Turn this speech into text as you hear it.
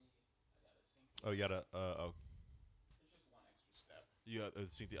Oh, you gotta. Oh, you gotta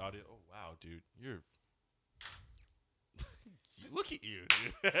sync the audio. Oh wow, dude, you're. Look at you,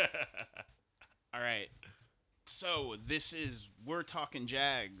 dude. All right. So this is we're talking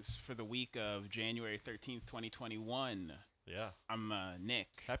Jags for the week of January 13th, 2021. Yeah. I'm Nick.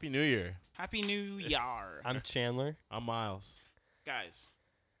 Happy New Year. Happy New Year, I'm Chandler. I'm Miles. guys.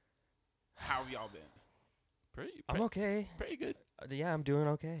 How have y'all been? Pretty. I'm okay. Pretty good. Yeah, I'm doing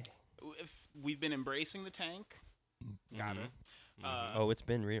okay. If we've been embracing the tank, got it. Oh, it's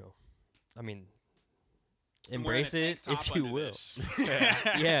been real. I mean, I'm wearing a embrace it tank top if you under will. this.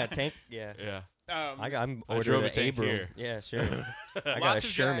 Yeah, tank. Yeah. Yeah. I'm I drove ordering a an tank Abram. here. Yeah, sure. I got Lots a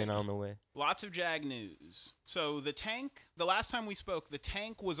of Sherman Jag- on the way. Lots of Jag news. So the tank. The last time we spoke, the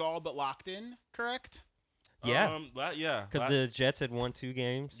tank was all but locked in. Correct. Yeah, Yeah. because the Jets had won 2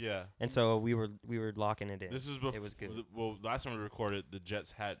 games, Yeah. and so we were locking it in. This is before. It was good. Well, last time we recorded, the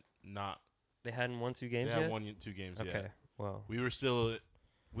Jets had not. They hadn't won 2 They games had yet. won 2 games Okay, yet. well, We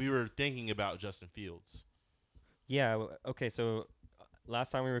were thinking about Justin Fields. yeah. Okay, so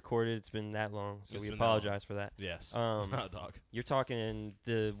last time we recorded, it's been that long, so It's we been that long. apologize for that. Yes. Dog. You're talking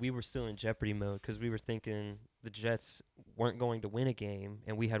we were still in Jeopardy mode because we were thinking the Jets weren't going to win a game,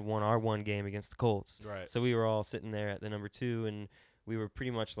 and we had won our one game against the Colts. Right. So we were all sitting there at the number 2, and we were pretty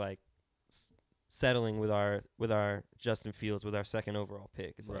much like settling with our Justin Fields with our second overall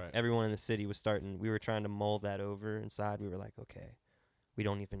pick. It's like Right. everyone in the city was starting. We were trying to mold that over inside. We were like, okay, we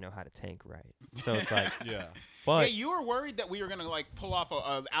don't even know how to tank right. So it's like, Yeah. but yeah, you were worried that we were gonna like pull off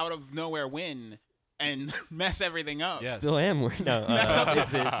a out of nowhere win and mess everything up. Yes. still am. No,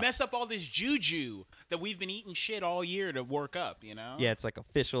 Mess up all this juju that we've been eating shit all year to work up. You know. yeah, it's like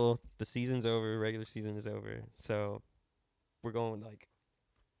official. The season's over. Regular season is over. So we're going like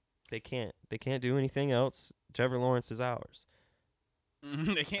they can't do anything else. Trevor Lawrence is ours.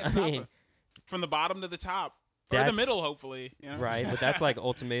 They can't I stop mean, it. From the bottom to the top. Or the that's- middle, hopefully. You know? Right, but that's like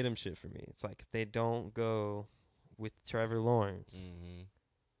ultimatum shit for me. It's like if they don't go with Trevor Lawrence, Mm-hmm.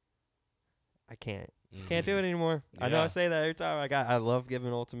 I can't do it anymore. I know I Yeah. say that every time. I love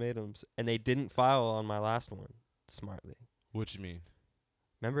giving ultimatums, and they didn't file on my last one smartly. What you mean?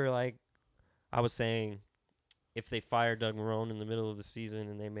 Remember, like I was saying, if they fire Doug Marrone in the middle of the season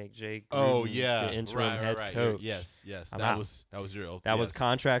and they make Jay Oh Gruden yeah. the interim right, head right. coach, Yes. I'm That out. was your. that was yes.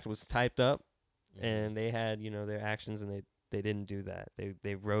 contract was typed up, Mhm. and they had their actions, and they didn't do that.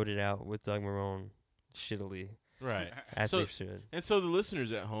 They wrote it out with Doug Marrone shittily Right. as So- they should. And so the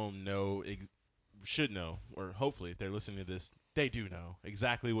listeners at home should know, or hopefully if they're listening to this, they do know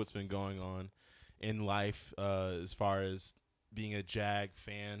exactly what's been going on in life as far as being a Jag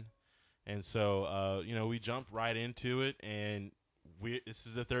fan. And so, we jumped right into it, and this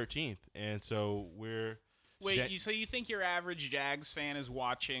is the 13th. And so we're... Wait, so you think your average Jags fan is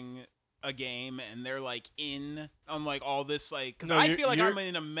watching a game and they're like in on like all this like because No, I feel like you're- I'm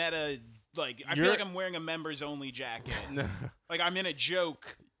in a meta like I feel you're- like I'm wearing a members only jacket. Like I'm in a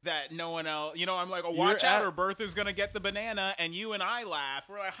joke that no one else, I'm like, oh, watch You're out, at- or Bertha's gonna get the banana, and you and I laugh.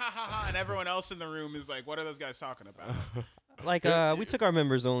 We're like, ha ha ha, and everyone else in the room is like, what are those guys talking about? Like we took our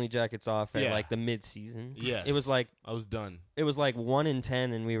members only jackets off at Yeah. like the mid season. Yes. It was like I was done. 1 in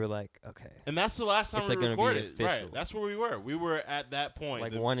 10, and we were like, okay, And that's the last time It's we like gonna be recorded. Right. official. That's where we were. We were at that point.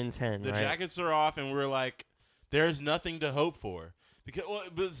 like The- 1 in 10. The right? jackets are off, and we're like, there's nothing to hope for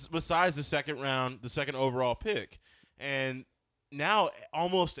because besides the second round, the second overall pick, and now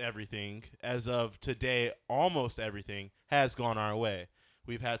almost everything as of today, almost everything has gone our way.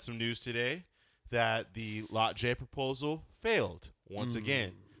 We've had some news today that the Lot J proposal failed once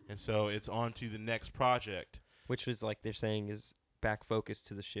again, and so it's on to the next project. Which was like they're saying is back focused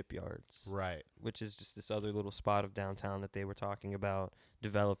to the shipyards, Right. which is just this other little spot of downtown that they were talking about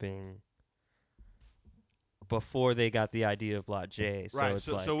developing before they got the idea of Lot J. So Right. it's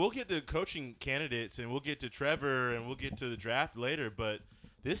So, like, so we'll get to coaching candidates, and we'll get to Trevor, and we'll get to the draft later. But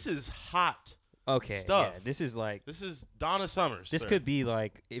this is hot. okay, stuff. yeah, this is like This is Donna Summers. this sir. could be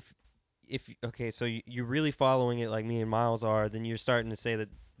like if okay, so you're really following it like me and Miles are, then you're starting to say that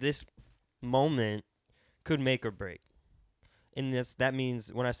this moment could make or break. And that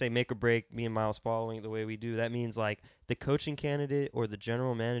means when I say make or break, me and Miles following it the way we do, that means like the coaching candidate or the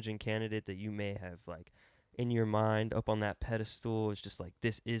general managing candidate that you may have like in your mind up on that pedestal is just like,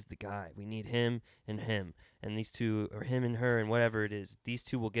 this is the guy. We need him, and these two, or him and her, and whatever it is, these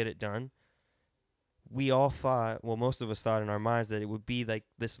two will get it done. We all thought, well, most of us thought in our minds that it would be like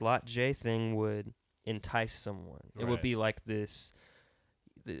this Lot J thing would entice someone. It would Right. be like this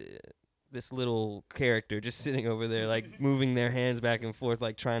little character just sitting over there, like moving their hands back and forth,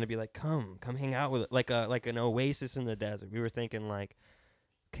 like trying to be like, come hang out with it, like an oasis in the desert. We were thinking like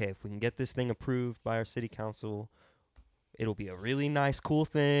okay, if we can get this thing approved by our city council, it'll be a really nice, cool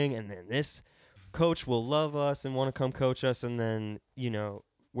thing, and then this coach will love us and want to come coach us, and then,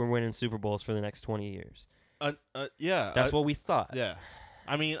 we're winning Super Bowls for the next 20 years. Yeah. That's what we thought. Yeah.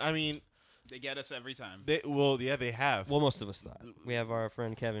 I mean, They get us every time. they have. Well, most of us thought. We have our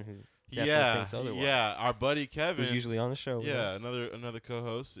friend Kevin who definitely thinks otherwise. Yeah, our buddy Kevin, Who's usually on the show. with yeah, us. another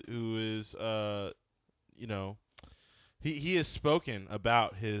co-host who is he has spoken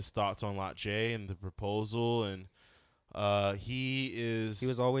about his thoughts on Lot J and the proposal, and he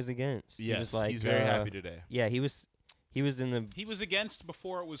was always against. yes, he was like, he's very happy today. Yeah, he was in the He was against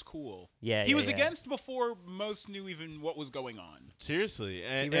before it was cool. yeah. He was yeah. against before most knew even what was going on. Seriously, He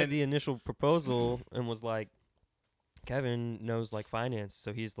and, read the initial proposal and was like, Kevin knows like finance,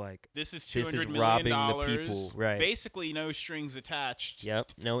 so he's like, This is This is $200 million. robbing the people, right. Basically, no strings attached.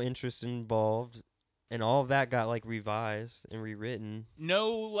 yep, no interest involved, and all of that got like revised and rewritten. No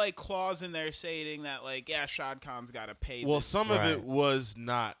like clause in there stating that like Shad Khan's got to pay. well, this. some of Right. it was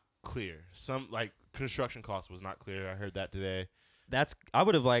not clear. Some like construction cost was not clear. I heard that today. I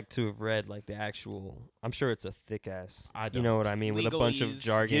would have liked to have read like the actual. I'm sure it's a thick ass. I You know don't. what I mean, with a bunch of Legalese.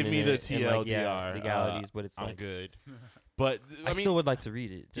 jargon. Give in me the it and, like, yeah, TLDR. legalities, but it's I'm like good. But I mean, still would like to read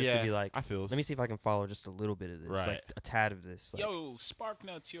it just yeah, to be like, I feel. let me see if I can follow just a little bit of this, Right. like a tad of this. Yo, Spark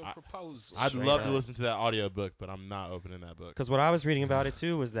Notes your proposal. I'd Straight love to up. listen to that audiobook, but I'm not opening that book. Because what I was reading about it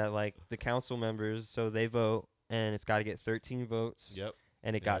too was that like the council members, so they vote and it's got to get 13 votes, Yep.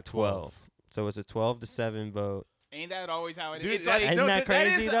 and it Yeah, got 12. So it's a 12-7 vote. Ain't that always how it is? Dude, It's like, Isn't that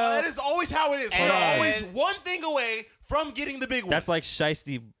crazy, though? That is always how it is. We're And- always one thing away from getting the big one. That's like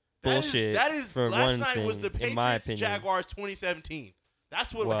shiesty bullshit. That is for last one night thing, was the in my Patriots opinion. Jaguars 2017.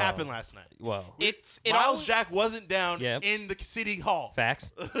 That's what Wow. happened last night. Well, it Miles always, Jack wasn't down Yep. in the city hall.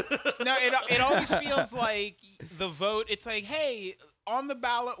 facts. no, it always feels like the vote. It's like, hey, on the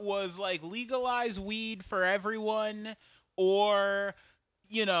ballot was like legalize weed for everyone, or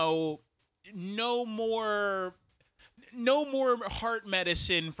no more heart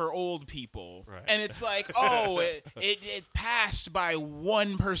medicine for old people. Right. And it's like, oh, it passed by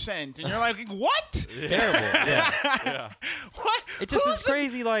 1%, and you're like, what? Terrible. Yeah. Yeah. What? It just Who's is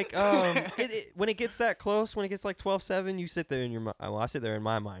crazy. Like, when it gets that close, when it gets like 12-7, you sit there in your mind. Well, I sit there in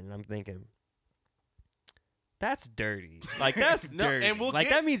my mind, and I'm thinking, that's dirty. Like, that's No, dirty. and we'll like,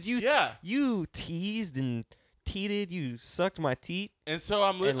 get- that means Yeah. you teased and teated, you sucked my teat, And so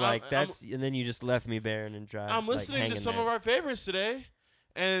I'm and like and then you just left me barren and dry. I'm listening to some of our favorites today,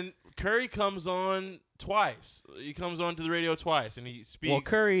 and Curry comes on twice. He comes on to the radio twice, and he speaks. Well,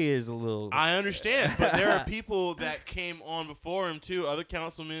 Curry is a little. I understand, but there are people that came on before him too. Other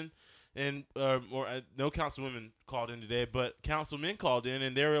councilmen and no councilwomen called in today, but councilmen called in,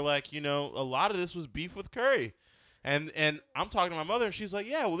 and they were like, a lot of this was beef with Curry, and I'm talking to my mother, and she's like,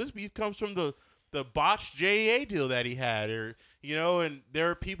 yeah, well, this beef comes from the botched JEA deal that he had, or and there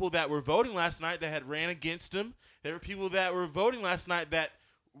are people that were voting last night that had ran against him. There were people that were voting last night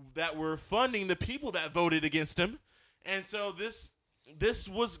that were funding the people that voted against him, and so this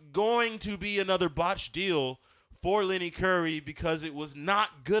was going to be another botched deal for Lenny Curry because it was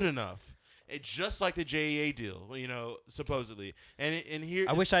not good enough. It's just like the JEA deal, supposedly. And here,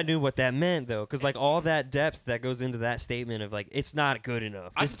 I wish I knew what that meant though, because like all that depth that goes into that statement of like it's not good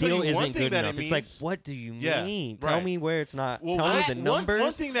enough. I This can tell deal you one isn't thing good that it enough. It's like, means. what do you Yeah, mean? right. Tell me where it's not. Well, Tell me one- the numbers.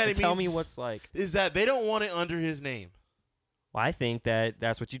 one thing that and it tell me means- what's like. is that they don't want it under his name. Well, I think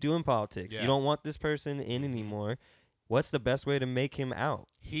that's what you do in politics. Yeah. You don't want this person in anymore. What's the best way to make him out?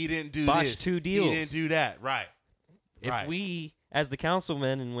 He didn't do Botched this. 2 deals. He didn't do that. Right. If Right. we, as the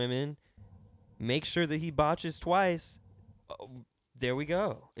councilmen and women, make sure that he botches twice, there we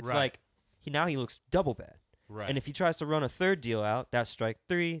go. It's Right. like now he looks double bad. Right. And if he tries to run a third deal out, that's strike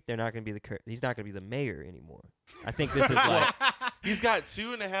 3. They're not going to be he's not going to be the mayor anymore. I think this is like he's got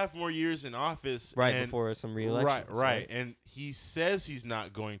 2.5 more years in office. right and before some re-election. Right. And he says he's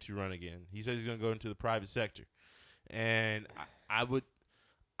not going to run again. He says he's going to go into the private sector. And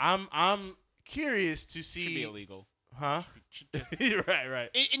I'm curious to see. Should be illegal. Huh? Should just- right.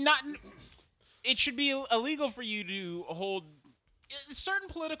 It should be illegal for you to hold certain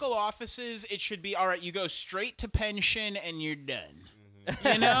political offices. It should be all right. You go straight to pension and you're done.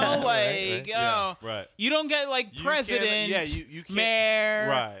 You know, like Yeah, right. you don't get like You president, can't- yeah, you can't- mayor,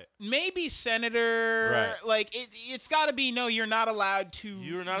 Right. maybe senator. Right. Like it's got to be no. You're not allowed to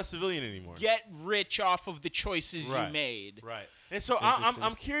You're not a civilian anymore. get rich off of the choices Right. you made. Right. And so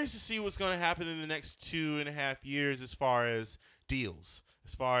I'm curious to see what's going to happen in the next 2.5 years as far as deals,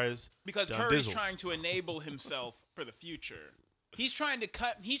 as far as Because Dun Curry's Dizzles. trying to enable himself for the future. He's trying to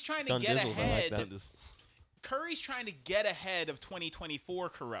cut. He's trying to Dun get Dizzles, I like ahead. that. Dun Dizzles. Curry's trying to get ahead of 2024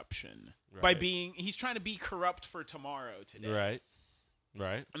 corruption by he's trying to be corrupt for tomorrow today.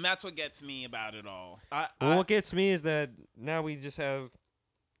 Right. And that's what gets me about it all. Well, what gets me is that now we just have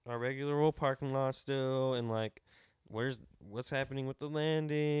our regular old parking lot still, and like, what's happening with the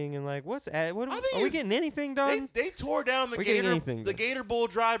landing, and like, are we getting anything done? They tore down the Gator Bowl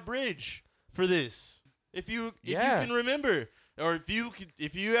Drive Bridge for this. If you can remember, or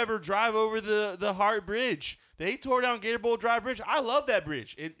if you ever drive over the Hart Bridge, they tore down Gator Bowl Drive Bridge. I love that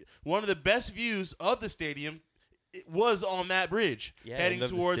bridge. One of the best views of the stadium. It was on that bridge heading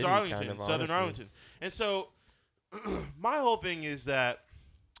towards Arlington, Southern Arlington. And so my whole thing is that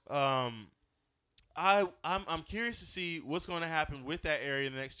I'm curious to see what's going to happen with that area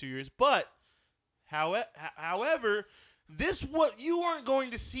in the next 2 years. But however, you aren't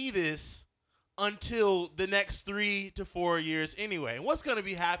going to see this until the next 3 to 4 years anyway. And what's going to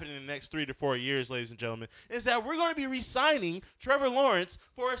be happening in the next 3 to 4 years, ladies and gentlemen, is that we're going to be re-signing Trevor Lawrence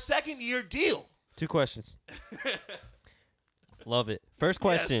for a second-year deal. 2 questions. Love it. First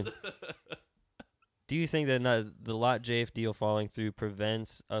question. Yes. Do you think that the Lot JF deal falling through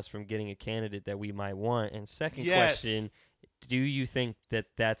prevents us from getting a candidate that we might want? And second question, do you think that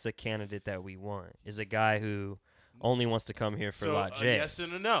that's a candidate that we want? Is a guy who only wants to come here for Lot J? Yes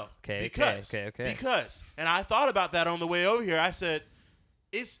and a no. Okay. Because, and I thought about that on the way over here. I said,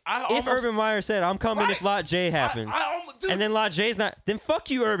 if Urban Meyer said, I'm coming if Lot J happens, and then Lot J's not, then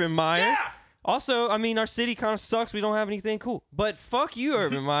fuck you, Urban Meyer. Yeah. Also, I mean, our city kind of sucks. We don't have anything cool. But fuck you,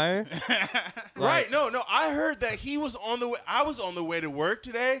 Urban Meyer. Right. No. I heard that he was on the way. I was on the way to work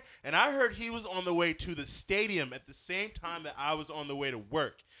today, and I heard he was on the way to the stadium at the same time that I was on the way to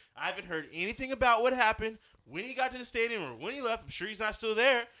work. I haven't heard anything about what happened when he got to the stadium or when he left. I'm sure he's not still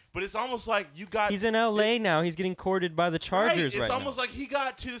there, but it's almost like you got. He's in L.A. now. He's getting courted by the Chargers It's almost like he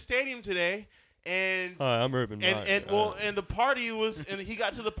got to the stadium today. And I'm Urban Meyer. And the party was, and he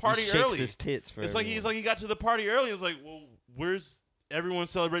got to the party he early. Shakes his tits for it's everyone. like he got to the party early. It's like, well, where's everyone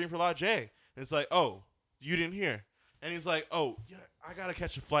celebrating for Lot J? And it's like, oh, you didn't hear. And he's like, oh, yeah, I gotta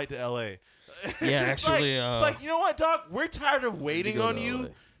catch a flight to L.A. Yeah, actually, it's like, you know what, Doc? We're tired of waiting on you. LA.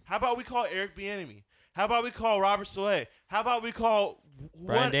 How about we call Eric Bieniemy? How about we call Robert Saleh? How about we call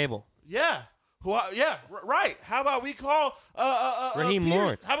Brian Dable? Yeah. Right. How about we call Raheem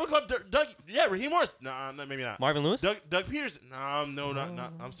Morris? How about we call Doug? Yeah, Raheem Morris. No, maybe not. Marvin Lewis? Doug Peterson. No,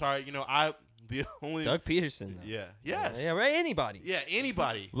 not. I'm sorry. The only Doug Peterson. Yeah. Yes. Yeah. Right. Anybody. Yeah.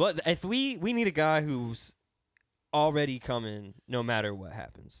 Anybody. Well, if we need a guy who's already coming, no matter what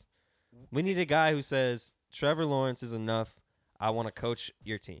happens. We need a guy who says Trevor Lawrence is enough. I want to coach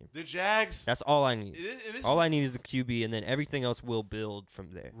your team. The Jags. That's all I need. All I need is the QB, and then everything else will build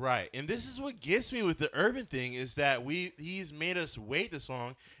from there. Right, and this is what gets me with the Urban thing is that he's made us wait this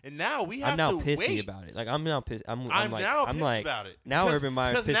long, and now we have to wait. I'm now pissy about it. Like I'm now pissed. I'm now pissed about it. Now Urban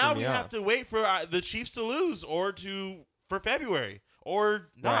Meyer's pissing me off. Because now we have to wait for the Chiefs to lose for February or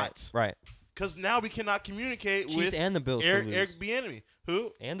not. Right. Because now we cannot communicate Chiefs with and the Bills Eric Bieniemy.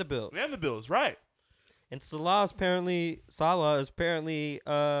 Who? And the Bills. And the Bills. Right. And Salah is apparently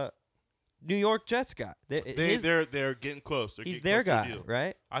New York Jets guy. They're getting close. He's their guy,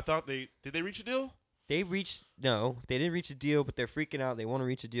 right? I thought did they reach a deal? They didn't reach a deal, but they're freaking out. They want to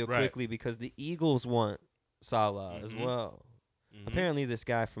reach a deal quickly because the Eagles want Salah as well. Mm-hmm. Apparently, this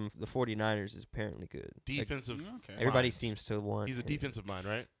guy from the 49ers is apparently good. Defensive. Everybody seems to want. He's a defensive mind,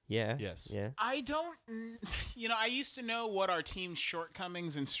 right? Yeah. Yes. Yeah. I don't. I used to know what our team's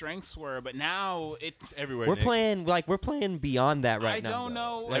shortcomings and strengths were, but now it's everywhere. We're playing beyond that right now. I don't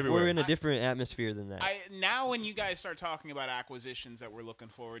know. Like we're in a different atmosphere than that. Now when you guys start talking about acquisitions that we're looking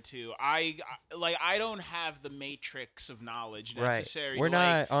forward to, I don't have the matrix of knowledge necessary. We're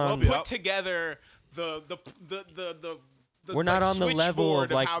not put together the we're not on the level of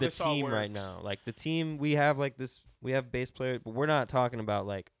like the team team right now. Like the team we have we have base players, but we're not talking about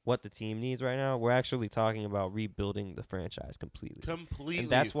like what the team needs right now. We're actually talking about rebuilding the franchise completely. And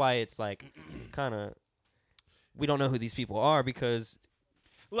that's why it's like kind of we don't know who these people are because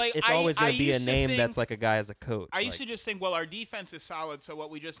it's always going to be a name that's like a guy as a coach. I used to just think, well, our defense is solid, so what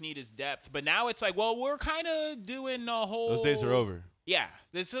we just need is depth. But now it's like, well, we're kind of doing a whole. Those days are over. Yeah,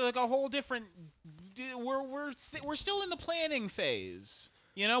 this is like a whole different. We're still in the planning phase.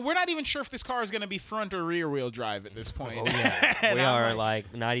 We're not even sure if this car is going to be front or rear wheel drive at this point. Oh yeah, we are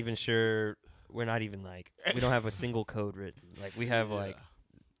like not even sure. We're not even like we don't have a single code written. Like we have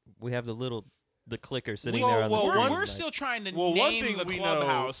we have the clicker sitting there on the screen. We're still trying to name the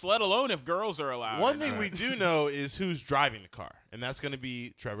clubhouse, let alone if girls are allowed. One thing we do know is who's driving the car, and that's going to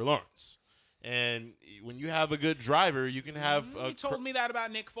be Trevor Lawrence. And when you have a good driver, you can have. You told me that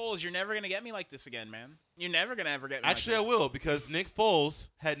about Nick Foles. You're never going to get me like this again, man. You're never gonna ever get me. Actually, like I will, because Nick Foles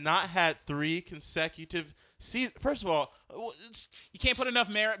had not had 3 consecutive seasons. First of all, You can't put enough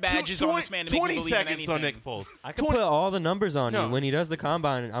merit badges on this man to make 20 me believe in seconds on anything. Nick Foles. I can put all the numbers on No. you. When he does the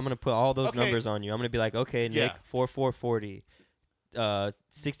combine, I'm going to put all those Okay. numbers on you. I'm going to be like, okay, Nick, Yeah. 4.40,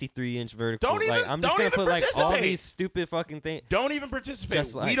 63-inch vertical. Don't even- I'm just don't gonna even put like all participate. these stupid fucking things. Don't even participate.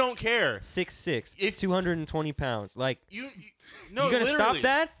 Just like- we don't care. 6'6", If- 220 pounds. Like, No, you gonna stop literally.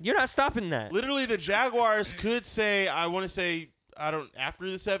 that? You're not stopping that. Literally, the Jaguars could say, I want to say, after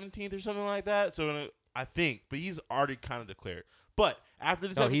the 17th or something like that. So I think, but he's already kind of declared. But after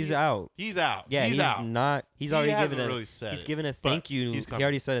the 17th, No, he's out. He's out. Yeah, he's out. not. He's He already hasn't given a. really said he's it, given a but thank you. he's He coming.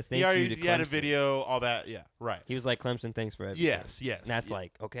 already said a thank you to He had a Clemson. video, all that. Yeah, right. He was like, Clemson, thanks for everything. Yes. And that's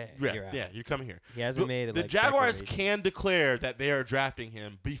like, okay, Yeah, you're out. yeah, you're coming here. He hasn't But made it. the like, Jaguars declaration. can declare that they are drafting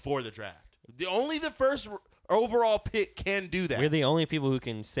him before the draft. Only the first overall pick can do that. We're the only people who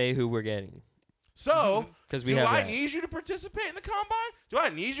can say who we're getting. So, 'Cause we do have I that. need you to participate in the combine? Do I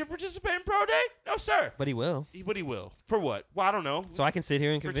need you to participate in pro day? No, sir. But he will. But he will. For what? Well, I don't know. So I can sit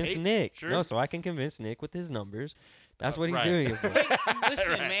here and For convince tape? Nick. Sure. No, so I can convince Nick with his numbers. That's what he's right. doing it for.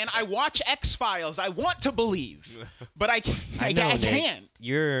 Listen, man, I watch X-Files. I want to believe, but I can't. I know, Nick. can't.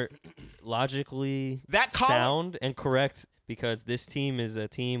 You're logically That column- sound and correct because this team is a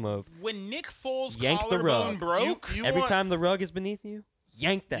team of When Nick Foles' Yank the collarbone rug. broke, every want- time the rug is beneath you,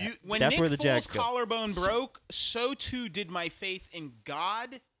 yank that. when That's Nick where the Foles' Jags go. collarbone broke, so too did my faith in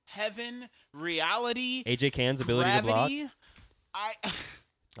God, heaven, reality, AJ Cann's ability gravity. to I block.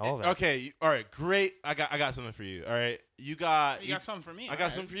 All that. Okay, all right, great. I got something for you. All right, you got something for me. I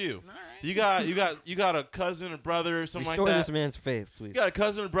got something for you. All right. You got a cousin or brother or something Restore like that. this man's faith, please. You got a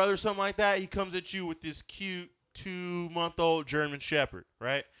cousin or brother or something like that. He comes at you with this cute 2-month-old German Shepherd,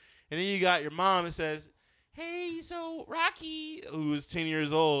 right? And then you got your mom and says, "Hey, so Rocky, who is 10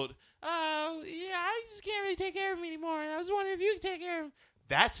 years old, yeah, I just can't really take care of him anymore. And I was wondering if you could take care of him."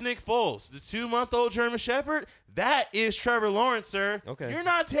 That's Nick Foles, the 2-month-old German Shepherd. That is Trevor Lawrence, sir. Okay. You're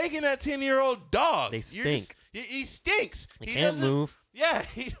not taking that 10-year-old dog. They You're just- stink. he stinks. He He can't doesn't move. Yeah,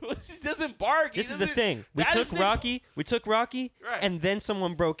 he doesn't bark. This is the thing. We took Rocky, Right. and then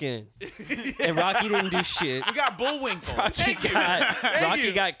someone broke in, and Rocky didn't do shit. We got Bullwinkle. Rocky Thank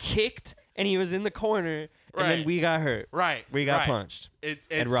you. got kicked, and he was in the corner, and then Right. we got hurt. Right. We got right. punched. And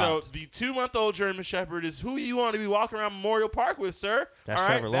and so robbed. the 2-month-old German Shepherd is who you want to be walking around Memorial Park with, sir. That's All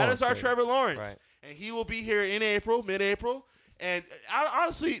right, Trevor that Lawrence, is our baby. Trevor Lawrence, Right. and he will be here in April, mid-April. And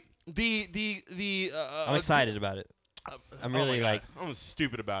honestly, I'm excited about it. I'm oh my really God, like I'm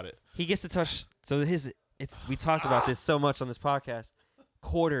stupid about it. he gets to touch. So we talked about this so much on this podcast.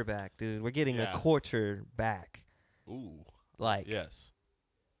 Quarterback, dude. We're getting Yeah. a quarterback. Ooh, Like yes,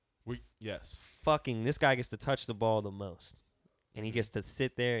 yes. fucking this guy gets to touch the ball the most. And he gets to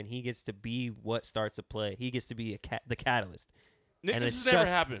sit there and he gets to be what starts a play. He gets to be the catalyst. Nick, And this it's has never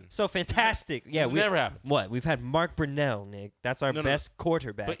just happened. So fantastic. Yeah, This has never happened. What? We've had Mark Brunell, Nick. That's our No, no. best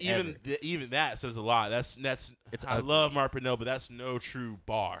quarterback But ever. even that says a lot. That's It's I ugly. love Mark Brunell, but that's no true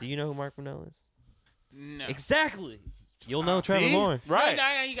bar. Do you know who Mark Brunell is? No. Exactly. You'll know Trevor See? Lawrence. Right.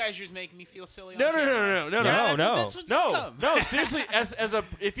 Now you guys are just making me feel silly. No, on no, camera. no. That's what's No, come. no, seriously. As a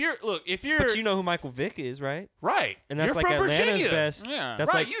if you're But you know who Michael Vick is, right? right, And that's you're like from Atlanta's Virginia. best. Yeah.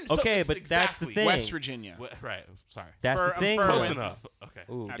 That's Right, like you- so okay, it's but that's the exactly thing. West Virginia. Right. Sorry. That's the I'm thing. Furman. Close though. enough. Okay.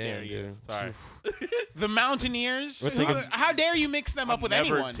 Ooh, How damn, dare you. dude. Sorry. The Mountaineers. We'll take Who- a- how dare you mix them up I'm with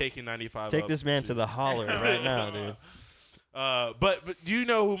never anyone? taking 95. Take up this man to the holler right now, dude. But do you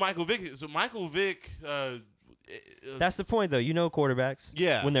know who Michael Vick is? So Michael Vick. That's the point, though. You know quarterbacks.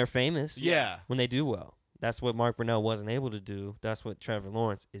 Yeah. When they're famous. Yeah. When they do well. That's what Mark Brunell wasn't able to do. That's what Trevor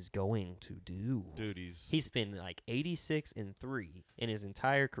Lawrence is going to do. Dude, He's been like 86-3 in his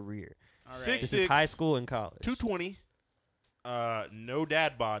entire career. All right. Six- This is high school and college. 220. No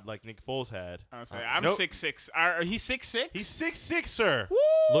dad bod like Nick Foles had. I was like, I'm Nope. 6'6". He's 6'6"? He's 6'6", sir.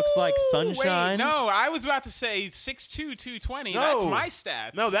 Looks like Wait, sunshine. no, I was about to say 6'2", 220. No. That's my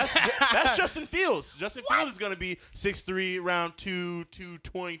stats. No, that's Justin Fields. Justin Fields is going to be 6'3", around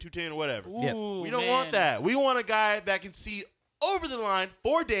 220, 210, or whatever. Yeah. Ooh, We don't man. want that. We want a guy that can see over the line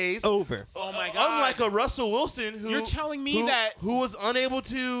 4 days. Over. Oh, my God. Unlike a Russell Wilson who You're telling me that- who was unable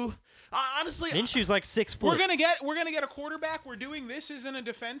to honestly Minshew's like 6 foot. We're gonna get a quarterback. We're doing this isn't a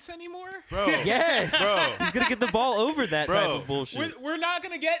defense anymore. bro. Yes. Bro. He's going to get the ball over that Bro. type of bullshit. We're not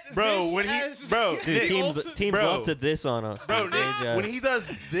gonna get Bro, this when he- as bro, Dude, Nick, teams Bro. love to this on us. Bro, dude. Nick, They just- when he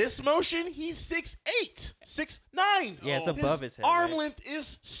does this motion, he's 6'8", 6'9". Yeah, it's above his head, arm right? length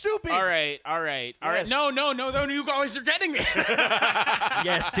is stupid. All right. Yes. No, you guys are getting it.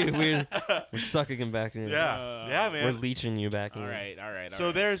 yes, dude, we're sucking him back in. Yeah, yeah, We're man. leeching you back in. all right.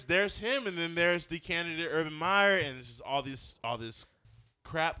 So there's him, and then there's the candidate Urban Meyer, and there's just all this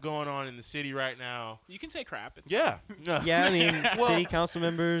crap going on in the city right now. You can say crap. It's Yeah. Yeah, I mean, city council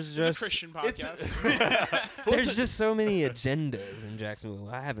members It's just a Christian It's podcast. there's just so many agendas in Jacksonville.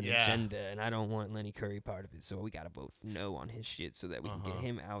 I have an Yeah. agenda, and I don't want Lenny Curry part of it, so we gotta vote no on his shit so that we can get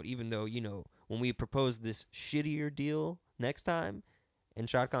him out. Even though when we propose this shittier deal next time, and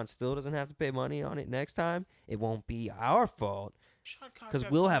Shad Khan still doesn't have to pay money on it next time, it won't be our fault Shad Khan's because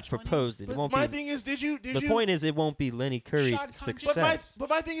got we'll so have much money. proposed it. It But won't my be. thing is, did you? The point is, it won't be Lenny Curry's Shad Khan success. But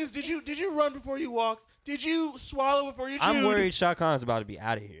my thing is, did you run before you walked? Did you swallow before you chewed? I'm worried Shad Khan's about to be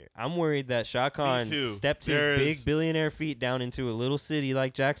out of here. I'm worried that Shad Khan too. stepped his There big is- billionaire feet down into a little city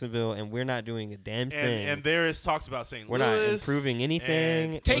like Jacksonville, and we're not doing a damn thing. And there is talks about St. we're Louis. not improving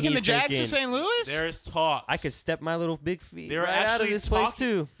anything. and Taking He's the Jags to thinking, St. Louis? There is talks. I could step my little big feet They're right out of actually this place talking-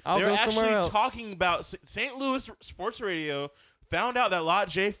 too. I'll They're go actually somewhere else. talking about St. Louis sports radio found out that Lot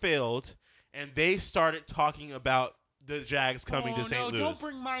J failed, and they started talking about the Jags coming to St. Louis. Don't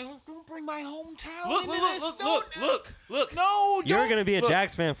bring my hometown Look, into look, this. look. No, You're don't. gonna be a look.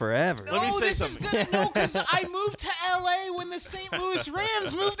 Jags fan forever. Let me say this something. Is gonna, no, because I moved to LA when the St. Louis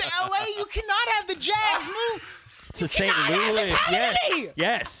Rams moved to LA. You cannot have the Jags move To St. cannot have Louis, this happening!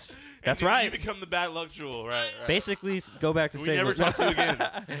 yes, that's And then right. You become the bad luck jewel, right? Basically, go back to We St. never Louis. talk to you again.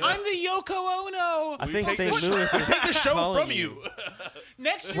 I'm the Yoko Ono. I We think take St. the Louis we is take the show calling from you.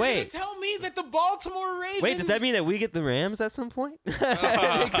 Next, you're Wait. gonna tell me that the Baltimore Ravens. Wait, does that mean that we get the Rams at some point? They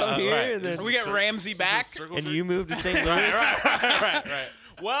come here Right. and then we get Ramsey back? and you move to St. Louis. right.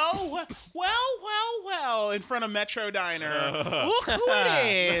 Well, in front of Metro Diner. Look who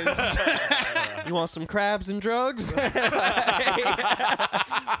it is. You want some crabs and drugs?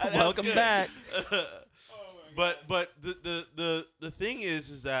 Welcome good. back. But the thing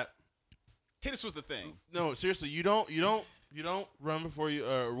is that Hit us with the thing. no, seriously, you don't run before you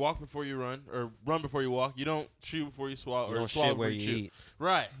or walk before you run or run before you walk. You don't chew before you swallow You or don't swallow shit before where you you chew. eat.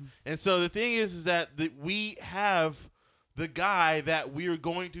 Right. And so the thing is that we have the guy that we are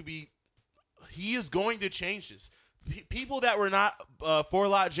going to be. He is going to change this. People that were not for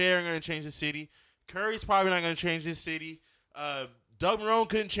Lot J are going to change the city. Curry's probably not going to change this city. Doug Marrone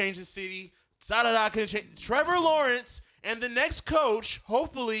couldn't change the city. Sadada couldn't change. Trevor Lawrence and the next coach,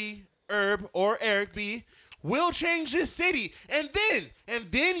 hopefully Herb or Eric B, will change this city. And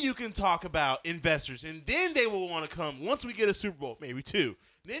then you can talk about investors. And then they will want to come once we get a Super Bowl, maybe two.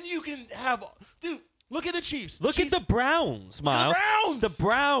 Then you can have, dude, look at the Chiefs. Look at the Browns, Miles. Browns! The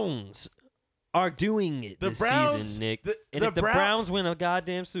Browns are doing it The this Browns- season, Nick. the- and the if the Brown- Browns win a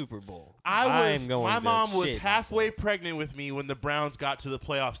goddamn Super Bowl, I'm going my to mom was shit halfway myself. pregnant with me when the Browns got to the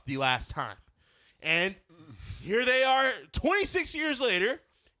playoffs the last time. And here they are 26 years later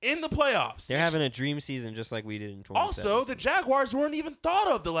in the playoffs. They're having a dream season just like we did in 2017. Also, the Jaguars weren't even thought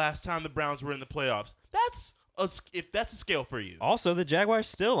of the last time the Browns were in the playoffs. If that's a scale for you. Also, the Jaguars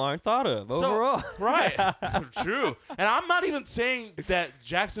still aren't thought of So- overall. Right. True. And I'm not even saying that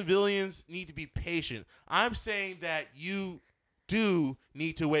Jacksonvillians need to be patient. I'm saying that you do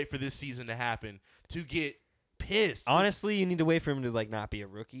need to wait for this season to happen to get pissed. Honestly, you need to wait for him to not be a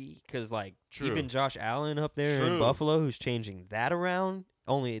rookie because True. even Josh Allen up there True. in Buffalo, who's changing that around,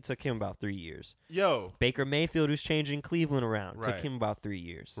 it took him about 3 years. Yo. Baker Mayfield, who's changing Cleveland around, Right. took him about 3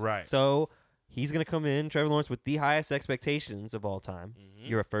 years. Right. So he's gonna come in, Trevor Lawrence, with the highest expectations of all time. Mhm.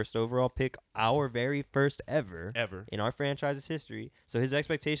 You're a first overall pick, our very first ever Ever. in our franchise's history. So his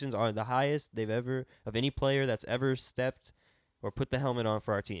expectations are the highest they've ever of any player that's ever stepped or put the helmet on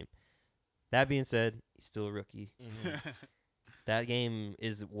for our team. That being said, he's still a rookie. That game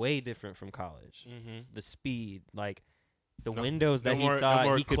is way different from college. Mm-hmm. The speed, the No- windows no that more- he thought no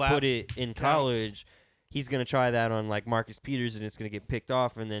more he could clap put it in counts. college, he's going to try that on Marcus Peters, and it's going to get picked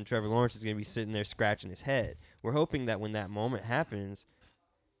off, and then Trevor Lawrence is going to be sitting there scratching his head. We're hoping that when that moment happens,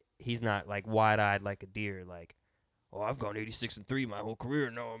 he's not wide-eyed like a deer, oh, I've gone 86-3 my whole career.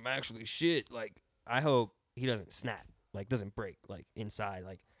 No, I'm actually shit. I hope he doesn't snap, doesn't break, inside,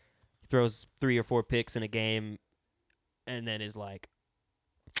 throws 3 or 4 picks in a game, and then is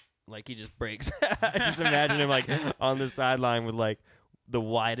he just breaks. I just imagine him on the sideline with the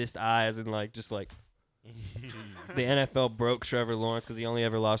widest eyes and the NFL broke Trevor Lawrence because he only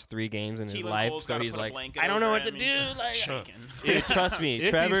ever lost 3 games in his Keelan life. Cole's So gotta he's put a like, blanket I don't know over what to him. do. He's just shaking. Dude, trust me, If he's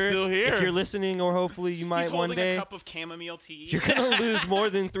Trevor. still here. If you're listening, or hopefully you might He's one holding day, a cup of chamomile tea. you're gonna lose more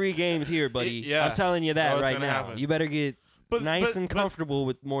than 3 games here, buddy. Yeah. I'm telling you that Oh, it's right gonna now. happen. You better get But- nice but- and but- comfortable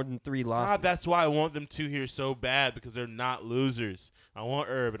with more than 3 losses. God, that's why I want them 2 here so bad because they're not losers. I want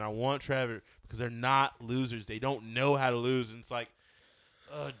Herb and I want Trevor because they're not losers. They don't know how to lose. And it's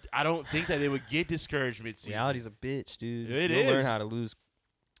I don't think that they would get discouraged mid-season. Reality's a bitch, dude. It You'll learn is. how to lose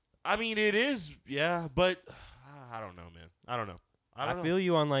I mean, it is, yeah, but I don't know, man. I don't know. I feel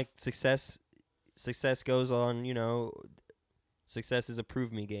you on like success. Success goes on, success is a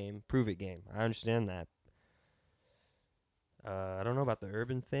prove it game. I understand that. I don't know about the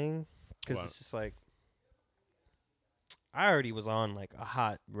urban thing because it's just like I already was on like a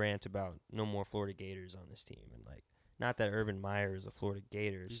hot rant about no more Florida Gators on this team, and like not that Urban Meyer is a Florida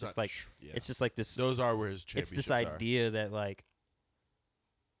Gator. It's just like it's just like this. Those are where his championships It's this idea that like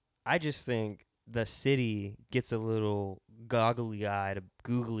I just think the city gets a little googly eyed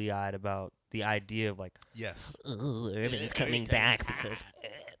about the idea of like, yes, Urban's coming back because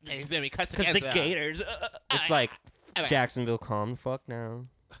the Gators. It's like Jacksonville, calm the fuck down.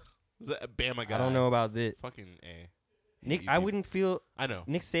 Bama guy. I don't know about this. Fucking A. Nick, I wouldn't feel. I know.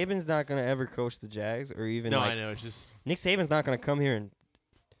 Nick Saban's not gonna ever coach the Jags or even. No, like, I know. It's just Nick Saban's not gonna come here and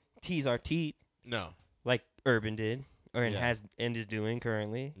tease our teeth no. like Urban did or Yeah. has and is doing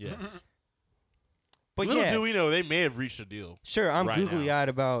currently. Yes. But Little yeah, do we know, they may have reached a deal. sure, I'm right googly eyed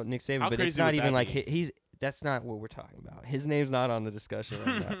about Nick Saban, How but it's crazy not would even that like be? he's. That's not what we're talking about. His name's not on the discussion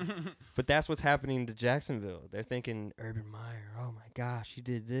right now. But that's what's happening to Jacksonville. They're thinking Urban Meyer. Oh my gosh, he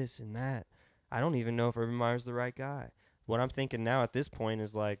did this and that. I don't even know if Urban Meyer's the right guy. What I'm thinking now at this point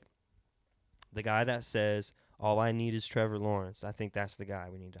is like the guy that says all I need is Trevor Lawrence. I think that's the guy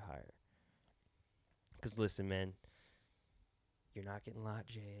we need to hire. Because listen, man, you're not getting Lot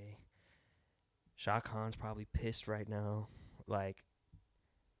J. Shah Khan's probably pissed right now. Like,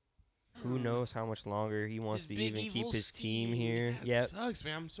 who knows how much longer he wants His to big even keep evil his team scheme. here. That Yep. sucks,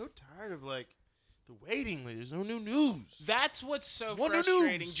 man. I'm so tired of like the waiting. Like, there's no new news. That's what's so Wonder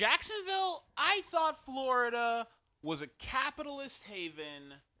frustrating. News. Jacksonville, I thought Florida was a capitalist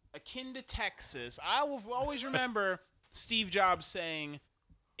haven akin to Texas. I will always remember Steve Jobs saying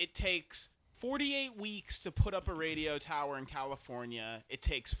it takes 48 weeks to put up a radio tower in California. It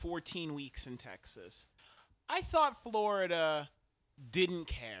takes 14 weeks in Texas. I thought Florida didn't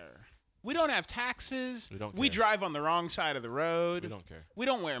care. We don't have taxes. We don't We care. drive on the wrong side of the road. We don't care. We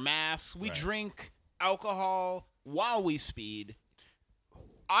don't wear masks. We Right. drink alcohol while we speed.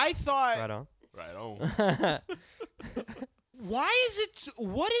 I thought, Right on. Right on. why is it?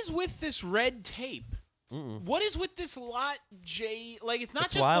 What is with this red tape? Mm-mm. What is with this Lot J? Like, it's not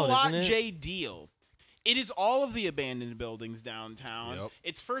It's just wild, the Lot isn't it? J deal. It is all of the abandoned buildings downtown. Yep.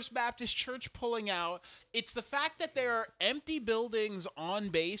 It's First Baptist Church pulling out. It's the fact that there are empty buildings on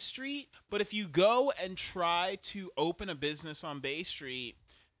Bay Street, but if you go and try to open a business on Bay Street,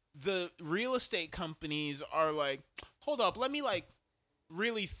 the real estate companies are like, hold up, let me like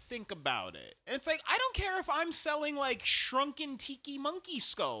really think about it. And it's like, I don't care if I'm selling like shrunken tiki monkey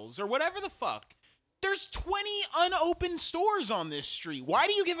skulls or whatever the fuck. There's 20 unopened stores on this street. Why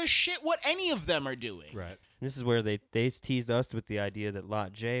do you give a shit what any of them are doing? Right. This is where they teased us with the idea that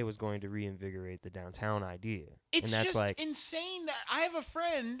Lot J was going to reinvigorate the downtown idea. It's and that's just like, insane that I have a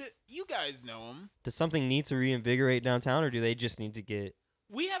friend, you guys know him. does something need to reinvigorate downtown, or do they just need to get?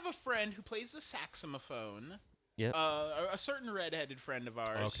 We have a friend who plays the saxophone. Yep. A certain redheaded friend of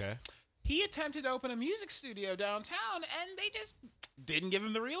ours. Okay. He attempted to open a music studio downtown, and they just didn't give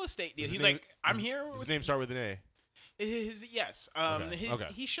him the real estate deal. Does He's his name- like, I'm does- here. Does With his name start with an A? Yes. Okay, okay.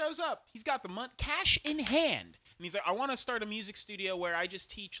 He shows up. He's got the cash in hand, and he's like, I want to start a music studio where I just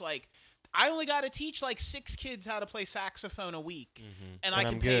teach like. I only got to teach like 6 kids how to play saxophone a week, and I And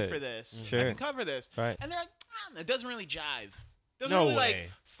can I'm pay good. for this. I Sure. can cover this. Right. And they're like, it doesn't really jive. Doesn't No really like way.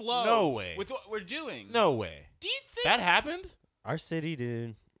 flow. No way. With what we're doing. No way. Do you think? That happened? Our city,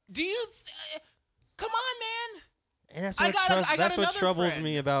 dude. Do you? Come on, man. And that's I what got that's what another troubles friend.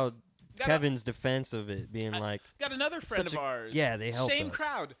 me about Got a- Kevin's defense of it being like, Got another friend such of a- ours. yeah, they helped Same us.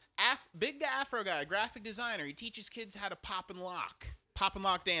 crowd. Big Afro guy, graphic designer. He teaches kids how to pop and lock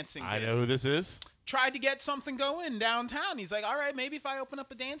dancing. I kid. know who this is. Tried to get something going downtown. He's like, all right, maybe if I open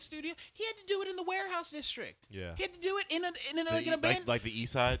up a dance studio. He had to do it in the warehouse district. Yeah. He had to do it in like an Like, abandoned. like the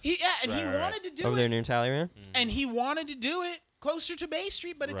East Side. He Right, right. wanted to do over it, there near Talleyrand. and he wanted to do it closer to Bay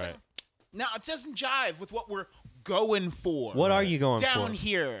Street, but it's Right. now it doesn't jive with what we're going for. What are you going down for?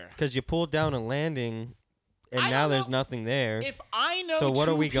 here? Because you pulled down a landing, and I now don't there's know nothing there. If I know, So what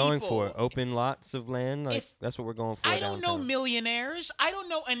are two we going people- for? Open lots of land? Like If- that's what we're going for. I don't know downtown. millionaires. I don't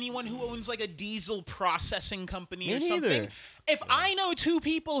know anyone who owns like a diesel processing company Me or something. neither. If I know 2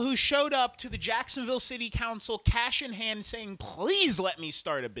 people who showed up to the Jacksonville City Council cash in hand saying, please let me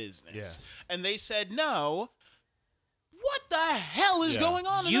start a business. Yes. And they said no, what the hell is Yeah. going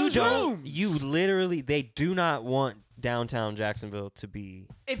on in You those don't. rooms? You literally. They do not want downtown Jacksonville to be.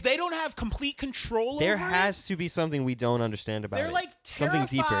 If they don't have complete control There over has to be something we don't understand about They're, it. like, something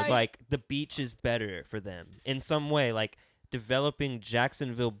deeper. terrified. Like the beach is better for them in some way. Like developing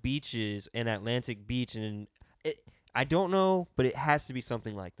Jacksonville beaches and Atlantic Beach, and I don't know, but it has to be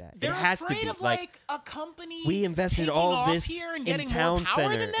something like that. They're it has afraid to be of like a company. we invested taking all off this here and in getting town more power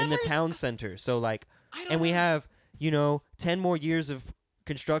center, than in the them, or town center. So like, I don't and we know. have 10 more years of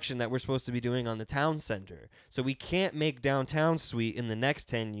construction that we're supposed to be doing on the town center. So we can't make downtown sweet in the next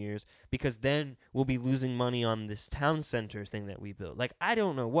 10 years because then we'll be losing money on this town center thing that we built. Like, I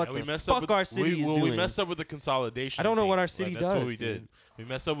don't know what Yeah, we the messed fuck up with, our city is doing. we messed up with the consolidation. I don't know thing. what our city That's what does, we did. dude. We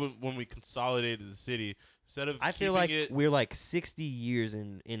messed up when we consolidated the city instead of. I feel keeping like it, we're like 60 years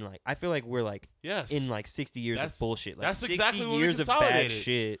in like I feel like we're like yes in like 60 years That's- of bullshit. Like that's 60 exactly when we years of bad consolidated.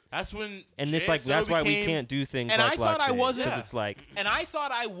 shit. That's when. And it's like JSO that's why we became- can't do things And like I thought I blockchain, wasn't- 'cause Yeah. it's like And I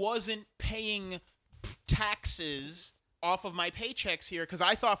thought I wasn't paying taxes off of my paychecks here because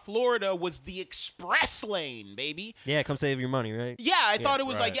I thought Florida was the express lane, baby. yeah, come save your money, right? Yeah, I thought it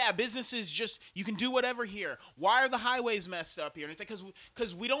was like, right. yeah, businesses just, you can do whatever here. Why are the highways messed up here? And it's like,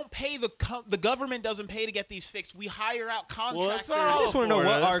 because we don't pay, the government doesn't pay to get these fixed. We hire out contractors. it's not I all just want to know what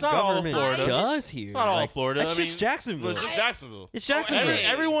Florida. our It's not all government Florida. does here. It's not all Like, Florida. That's I mean, just Jacksonville. It's just Jacksonville. It's Jacksonville.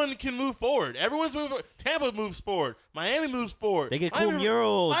 Everyone can move forward. Everyone's moving forward. Tampa moves forward. Miami moves forward. They get cool Miami-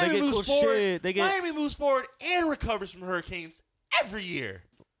 murals. They Miami get moves cool forward. shit. They get Miami moves forward and recovers from hurricanes every year.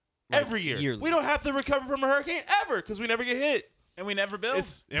 Like, Every year. yearly. We don't have to recover from a hurricane ever because we never get hit. And we never build.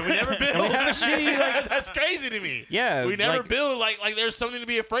 And we never build. we have a shitty, like- That's crazy to me. Yeah, We never like- build like there's something to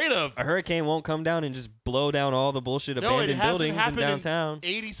be afraid of. a hurricane won't come down and just blow down all the bullshit No, it abandoned hasn't buildings in happened downtown.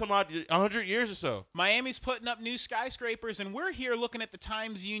 80 some odd 100 years or so. Miami's putting up new skyscrapers, and we're here looking at the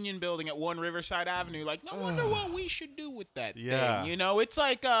Times Union building at 1 Riverside Avenue. Like, I wonder what we should do with that Yeah. thing. You know, it's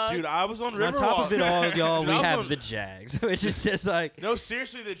like, Dude, I was on And on Riverwalk. top of it all, y'all, Dude, we I was have on- the Jags, which is just like No,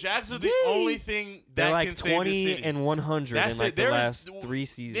 seriously, the Jags are the Yay. only thing that they're like can save the 20 city. and 100 That's in like it. the There last is 3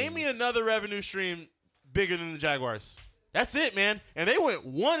 seasons. Name me another revenue stream bigger than the Jaguars. That's it, man. And they went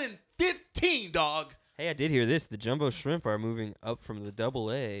 1-15, dog. Hey, I did hear this. The jumbo shrimp are moving up from the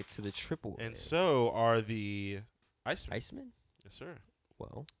AA to the AAA. And so are the Icemen. Iceman? Yes, sir.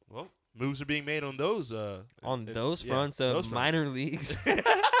 Well, Well, moves are being made on those. on those yeah, fronts of those fronts. minor leagues.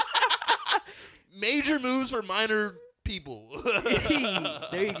 Major moves for minor people.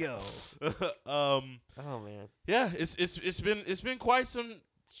 There you go. Oh man. Yeah, it's been quite some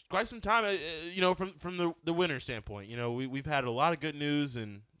time. From the winter standpoint, we've had a lot of good news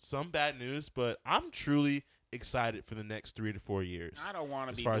and some bad news, but I'm truly excited for the next 3 to 4 years. I don't want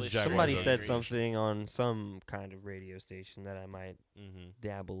to As be far as blissed Jaguars Somebody are said concerned. something on some kind of radio station that I might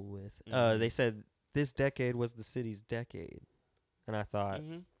dabble with. Mhm. They said this decade was the city's decade, and I thought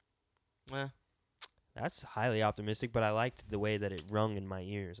Yeah. that's highly optimistic. But I liked the way that it rung in my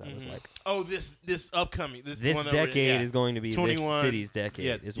ears. I was like, Oh, this upcoming this one that we're- decade yeah. is going to be this 21 city's decade.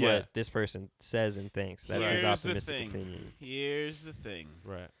 yeah, is yeah. what this person says and thinks. That's his Here's the optimistic thing. opinion. Here's the thing.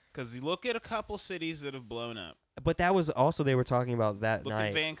 Right. Because you look at a couple cities that have blown up. But that was also they were talking about that Look night.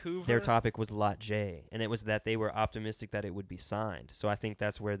 at Vancouver. Their topic was Lot J, and it was that they were optimistic that it would be signed. So I think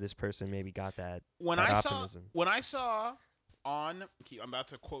that's where this person maybe got that, when that I optimism. saw on, I'm about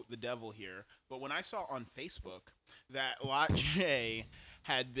to quote the devil here, but when I saw on Facebook that Lot J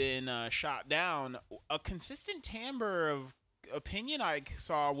had been shot down, a consistent timbre of opinion I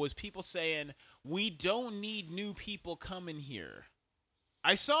saw was people saying, we don't need new people coming here.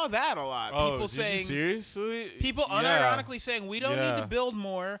 I saw that a lot. Oh, People did you saying, seriously? people Yeah. unironically saying, we don't need Yeah. to build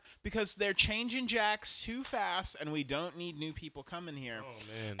more because they're changing jacks too fast and we don't need new people coming here. Oh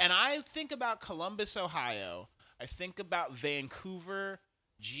man. And I think about Columbus, Ohio. I think about Vancouver.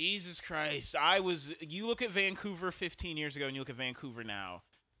 Jesus Christ. You look at Vancouver 15 years ago and you look at Vancouver now.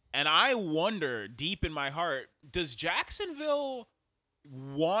 And I wonder deep in my heart, does Jacksonville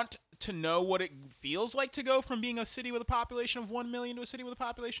want to know what it feels like to go from being a city with a population of 1 million to a city with a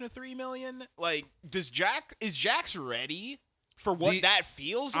population of 3 million? Like, is Jax ready for what that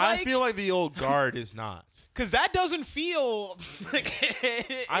feels like? I feel like the old guard is not. Because that doesn't feel.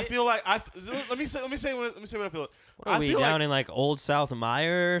 I feel like let me say what I feel. What are I we feel down like, in like Old South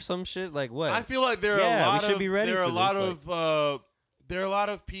Meyer or some shit? Like what? I feel like there are Yeah, a we lot should of be ready there are a for lot this, of there are a lot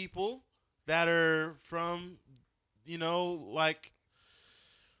of people that are from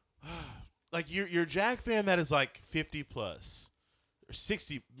like your Jag fan that is like 50 plus or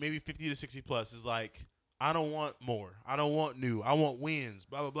 60, maybe 50 to 60 plus is like, I don't want more. I don't want new. I want wins,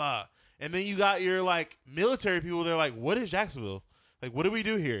 blah, blah, blah. And then you got your like military people. They're like, what is Jacksonville? Like, what do we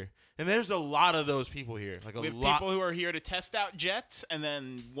do here? And there's a lot of those people here. Like We a have lot. people who are here to test out jets and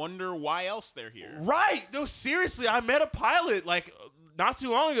then wonder why else they're here. Right. No, seriously. I met a pilot like not too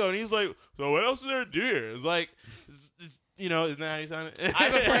long ago, and he was like, so what else is there to do here? It's like, You know, isn't that how you sound it? I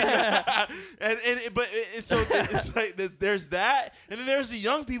have a friend. But so it's like there's that, and then there's the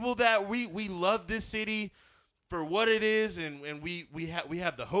young people that we love this city for what it is, and we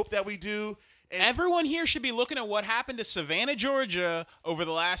have the hope that we do. And Everyone here should be looking at what happened to Savannah, Georgia, over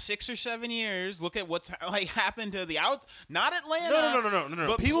the last 6 or 7 years. Look at what's like happened to not Atlanta. No.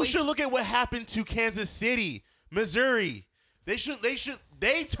 but People should look at what happened to Kansas City, Missouri. They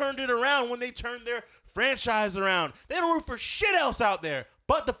turned it around when they turned their franchise around. They don't root for shit else out there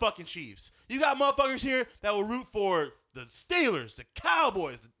but the fucking Chiefs. You got motherfuckers here that will root for the Steelers, the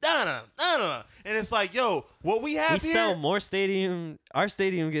Cowboys, the da-da. And it's like, yo, what we have We here. sell more stadium. Our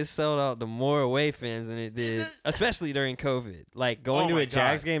stadium gets sold out to more away fans than it did, especially during COVID. Like going to my a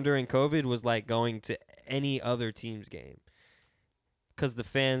Jags God. game during COVID was like going to any other team's game, because the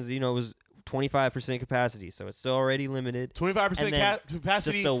fans, it was 25% capacity, so it's still already limited. 25% And then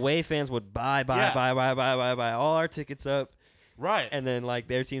capacity. Just the away fans would buy all our tickets up. Right. And then like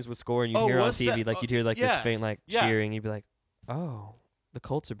their teams would score, and you'd Oh, hear on what's TV that? like you'd hear like Yeah. this faint like Yeah. cheering. You'd be like, oh, the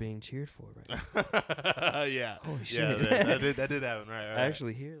Colts are being cheered for right now. Yeah. Holy Yeah, shit. that did happen, right? I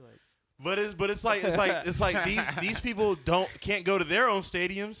actually hear like. But it's like these people can't go to their own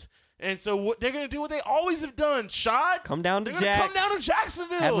stadiums, and so what they're gonna do what they always have done. Shad, Come down to they're gonna come Jax. down to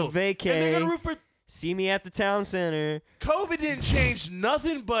Jacksonville, Have a and they're gonna vacay. root for. See me at the town center. COVID didn't change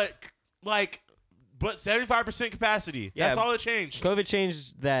nothing but 75% capacity. Yeah. That's all it changed. COVID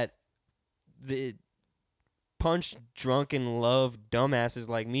changed that. The punch drunk and love dumbasses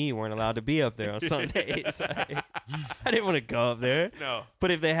like me weren't allowed to be up there on Sundays. I didn't want to go up there. No,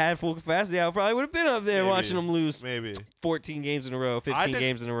 But if they had full capacity, I probably would have been up there Maybe. watching them lose maybe 14 games in a row, 15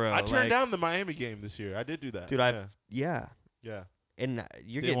 games in a row. I turned Like, down the Miami game this year. I did do that, Dude, yeah. yeah. And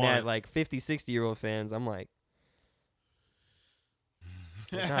you're They getting want at it. like 50, 60-year-old fans. I'm like,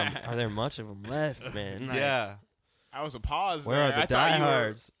 are there much of them left, man? Like, Yeah. I was a pause. Where there. are the I thought you were-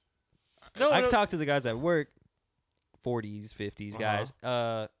 diehards? No, I no. talk to the guys at work, 40s, 50s guys.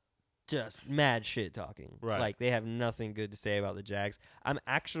 Just mad shit talking. Right. Like they have nothing good to say about the Jags. I'm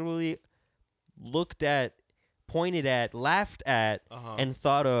actually looked at, pointed at, laughed at, and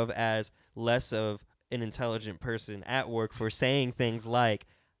thought of as less of an intelligent person at work for saying things like,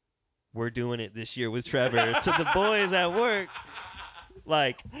 "We're doing it this year with Trevor" to the boys at work.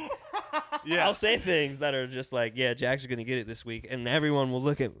 Like, Yeah. I'll say things that are just like, "Yeah, Jags are gonna get it this week," and everyone will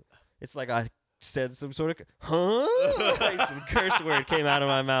look at. It's like I said some sort of like some curse word came out of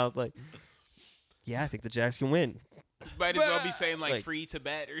my mouth. Like, yeah, I think the Jags can win. Might as well be saying like Like, free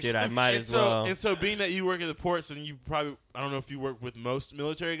Tibet or Dude, I something. might And as well. so being that you work at the ports, and you probably, I don't know if you work with most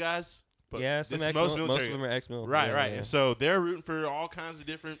military guys, but Yeah, some this- most of them are ex-mil. Right, Yeah, right. yeah. And so they're rooting for all kinds of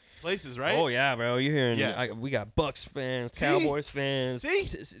different places, right? Oh yeah, bro. You're hearing? Yeah. We got Bucks fans, See? Cowboys fans. See?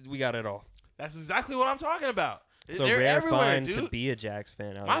 We got it all. That's exactly what I'm talking about. It's a They're rare everywhere, find dude. to be a Jags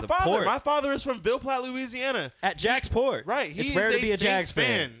fan out my of the father, port. is from Ville Platte, Louisiana. At Jacksport. Right, It's he rare is to be a Jags Saints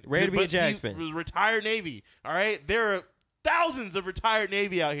fan. Rare to be a but Jags he fan. was retired Navy. All right, there are thousands of retired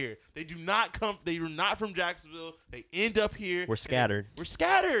Navy out here. They do not come. They are not from Jacksonville. They end up here. We're scattered. We're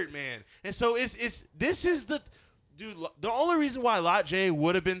scattered, man. And so this is the dude. The only reason why Lot J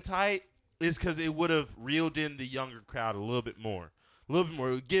would have been tight is because it would have reeled in the younger crowd a little bit more. A little bit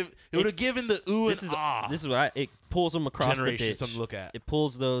more. It would have given the ooh and ah. This is what it pulls them across the generation ditch. something to look at. It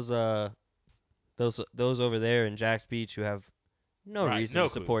pulls those over there in Jax Beach who have no Right, reason no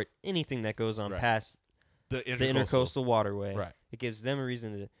to clue. support anything that goes on Right. past The the intercoastal. intercoastal waterway. Right. It gives them a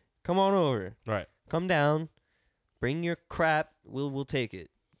reason to come on over, Right. come down, bring your crap. We'll take it.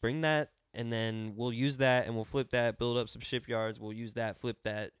 Bring that, and then we'll use that, and we'll flip that, build up some shipyards. We'll use that, flip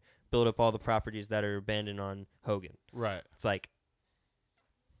that, build up all the properties that are abandoned on Hogan. Right. It's like,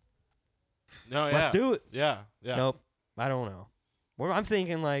 No. Yeah. let's do it. Yeah. Yeah. Nope. I don't know. Well, I'm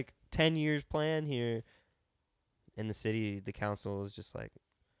thinking like 10 years plan here. In the city, the council is just like,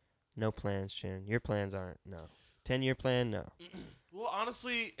 no plans, Chin. Your plans aren't. No. 10-year plan, no. Well,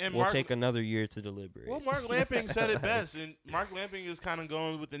 honestly, and We'll Mark. take another year to deliberate. Well, Mark Lamping said it best, and Mark Lamping is kind of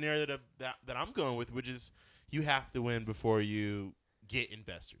going with the narrative that I'm going with, which is you have to win before you get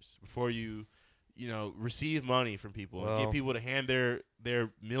investors, before you receive money from people and Well- get people to hand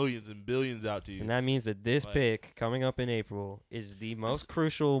their millions and billions out to you. And that means that this Like- pick coming up in April is the most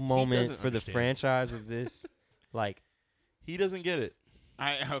crucial moment doesn't for the understand. franchise of this. Like, He doesn't get it.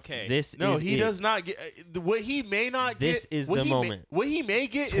 Okay. this No, is he it. does not get what he may not This get. is what the he moment. What he may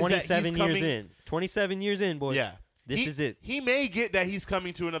get is that 27 he's years coming. in. 27 years in, boys. Yeah, This He- is it. He may get that he's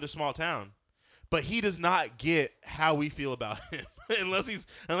coming to another small town, but he does not get how we feel about him unless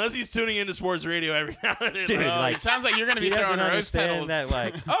he's tuning into sports radio every now and then. Dude, Like, like, it sounds like you're going to he be throwing doesn't rose petals. understand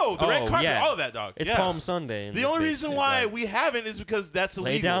that, like, oh, the red carpet, yeah. all of that, dog. It's yes. Palm Sunday. in The this only bitch, reason dude, why like, we haven't is because that's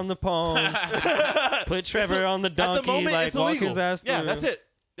illegal. lay down the palms, put Trevor on the At donkey, the moment, like it's walk illegal. his ass Yeah, through. that's it.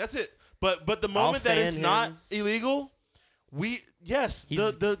 That's it. But the moment that it's fan not him. illegal, the He's-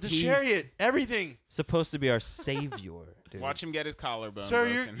 chariot, everything. Supposed to be our savior, dude. Watch him get his collarbone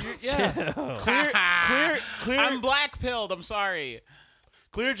Sir, broken. yeah. clear. I'm black pilled. I'm sorry.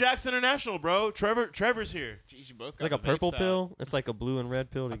 Clear Jacks International, bro. Trevor's here. Jeez, you both It's got like a the purple vapes out. pill. It's like a blue and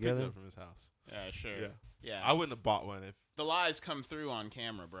red pill I picked it together. up from his house. Yeah, sure. Yeah. Yeah. I wouldn't have bought one if. The lies come through on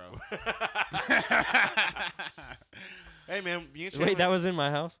camera, bro. Hey man, me and Chandler. Wait, that was in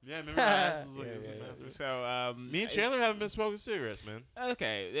my house. Yeah, remember my ass was like Yeah, this in the yeah, bathroom? So, Me and Chandler haven't been smoking cigarettes, man.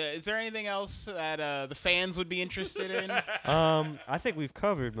 Okay. Is there anything else that the fans would be interested in? I think we've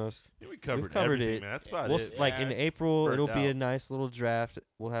covered most. Yeah, we covered covered everything, it. man. That's about We'll it. like in Yeah. April, Burnt it'll be a out. nice little draft.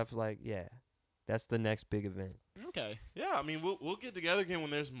 We'll have that's the next big event. Okay. Yeah, I mean, we'll get together again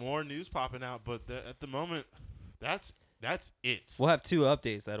when there's more news popping out. But at the moment, that's it. We'll have 2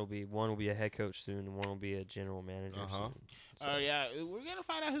 updates. One will be a head coach soon, and one will be a general manager Uh-huh. soon. So- Oh yeah, we're gonna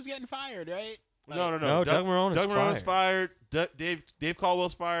find out who's getting fired, right? No. No, Doug Marrone is Doug Marrone is fired. fired. Dave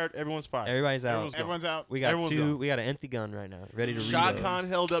Caldwell's fired. Everyone's fired. Everybody's out. Everyone's gone. Everyone's out. We got Everyone's gone. We got an empty gun right now, ready to Shad reload. Khan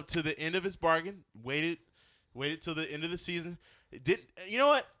held up to the end of his bargain. Waited till the end of the season. You know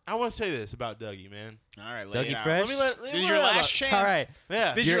what? I want to say this about Dougie, man. All right, lay Dougie it out. Fresh? Let This me is your let last chance. All right,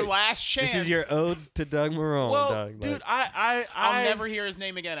 Yeah. This is your You're- last chance. this is your ode to Doug Marrone, Well, Doug. dude, Like, I'll never hear his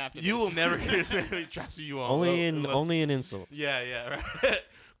name again after You this. will never hear his name. Trust me, you won't. only Unless- in insult. Yeah, right.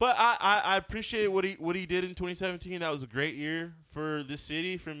 But I appreciate what he did in 2017. That was a great year for this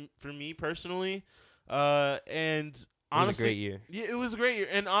city, for me personally. And honestly, It was a great year. Yeah, it was a great year.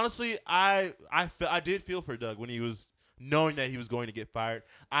 And honestly, I did feel for Doug when he was knowing that he was going to get fired.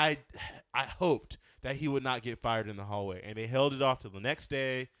 I hoped that he would not get fired in the hallway, and they held it off till the next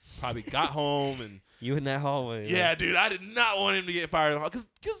day. Probably got home and. You in that hallway. Yeah, dude, I did not want him to get fired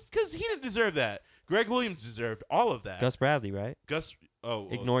because he didn't deserve that. Greg Williams deserved all of that. Gus Bradley, right? Gus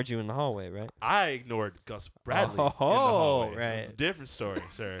Ignored you in the hallway, right? I ignored Gus Bradley in the Oh, hallway. right. It's a different story,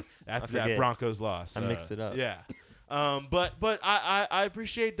 sir. After that forget. Broncos loss, I mixed it up. Yeah, but I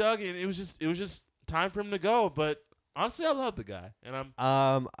appreciate Doug, and it was just time for him to go. But honestly, I love the guy, and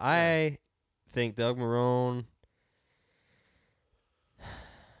I'm I think Doug Marrone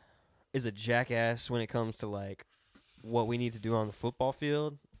is a jackass when it comes to like what we need to do on the football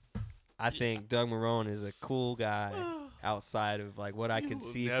field. I think Doug Marrone is a cool guy outside of like what I You can will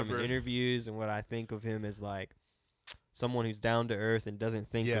see from never- interviews and what I think of him as like someone who's down to earth and doesn't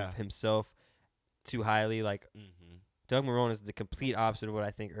think Yeah. of himself too highly. Like Mhm. Doug Marrone is the complete opposite of what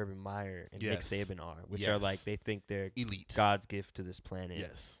I think Urban Meyer and Yes. Nick Saban are, which are like Yes. they think they're elite. God's gift to this planet.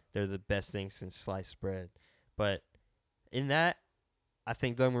 Yes. They're the best thing since sliced bread. But in that, I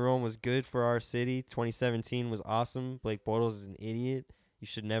think Doug Marrone was good for our city. 2017 was awesome. Blake Bortles is an idiot. You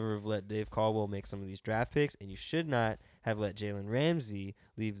should never have let Dave Caldwell make some of these draft picks, and you should not have let Jalen Ramsey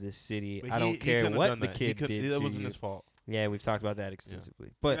leave this city. But I don't he care couldn't have what done the that. kid did That to wasn't you. his fault. Yeah, we've talked about that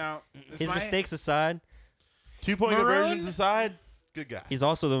extensively. But Now, his mistakes aside, 2-point Marrone- conversions aside, good guy. he's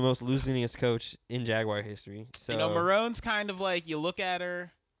also the most losingest coach in Jaguar history. So Marrone's kind of like you look at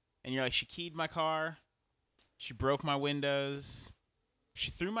her, and you're like, she keyed my car, she broke my windows,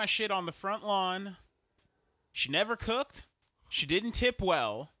 she threw my shit on the front lawn, she never cooked, she didn't tip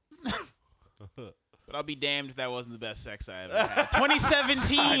well. But I'll be damned if that wasn't the best sex I ever had.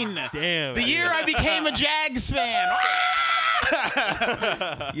 2017, damn, the year I became a Jags fan.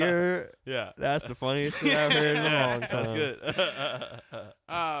 That's the funniest thing I've heard in a long time. That's good.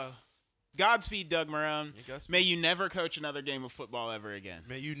 Godspeed, Doug Marrone. Yeah, Godspeed. May you never coach another game of football ever again.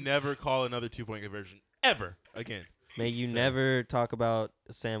 May you never call another 2-point conversion ever again May you So- never talk about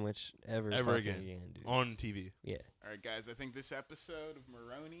a sandwich ever Ever fucking again. dude. on TV. Yeah, All right, guys, I think this episode of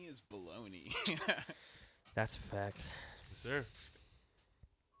Maroney is baloney. that's a fact. Yes, sir.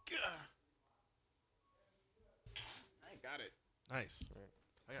 I got it. Nice.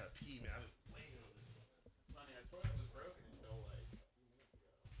 I gotta pee, man.